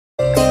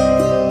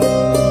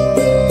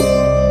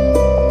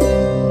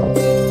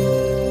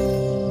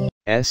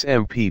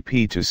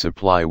SMPP to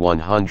supply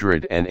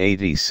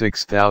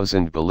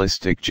 186,000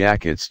 ballistic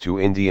jackets to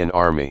Indian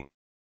Army.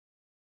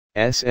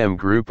 SM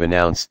Group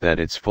announced that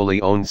its fully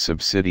owned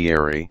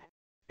subsidiary,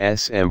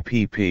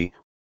 SMPP,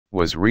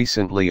 was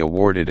recently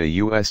awarded a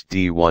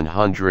USD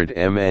 100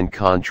 million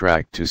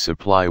contract to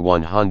supply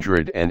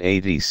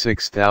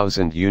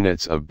 186,000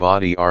 units of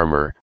body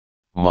armor,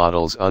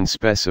 models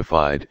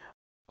unspecified,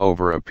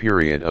 over a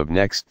period of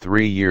next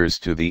 3 years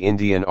to the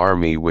Indian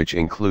Army, which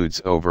includes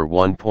over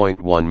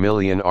 1.1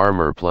 million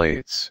armor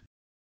plates.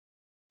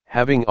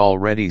 Having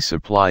already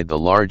supplied the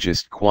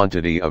largest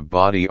quantity of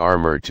body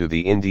armor to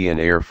the Indian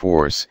Air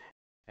Force,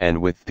 and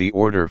with the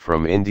order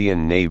from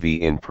Indian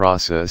Navy in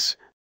process,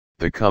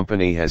 the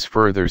company has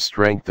further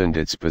strengthened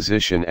its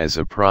position as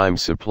a prime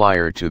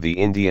supplier to the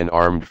Indian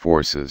Armed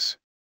Forces.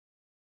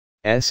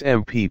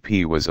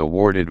 SMPP was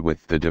awarded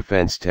with the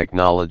Defence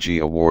Technology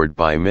Award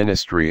by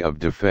Ministry of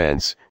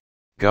Defence,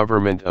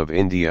 Government of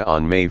India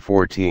on May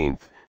 14,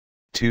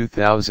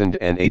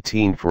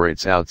 2018 for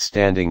its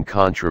outstanding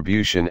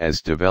contribution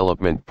as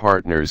development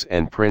partners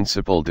and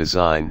principal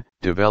design,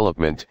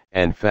 development,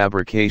 and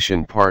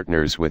fabrication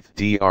partners with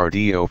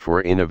DRDO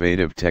for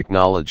innovative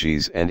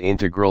technologies and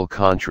integral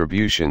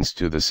contributions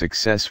to the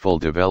successful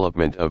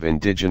development of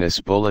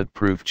indigenous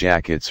bulletproof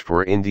jackets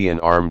for Indian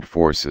Armed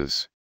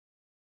Forces.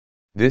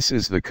 This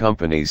is the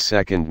company's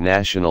second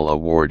national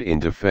award in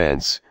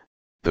defense,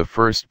 the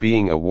first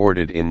being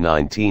awarded in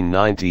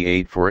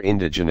 1998 for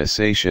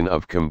indigenization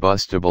of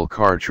combustible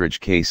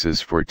cartridge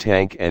cases for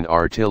tank and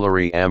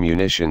artillery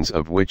ammunitions,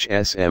 of which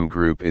SM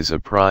Group is a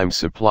prime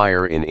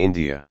supplier in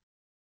India.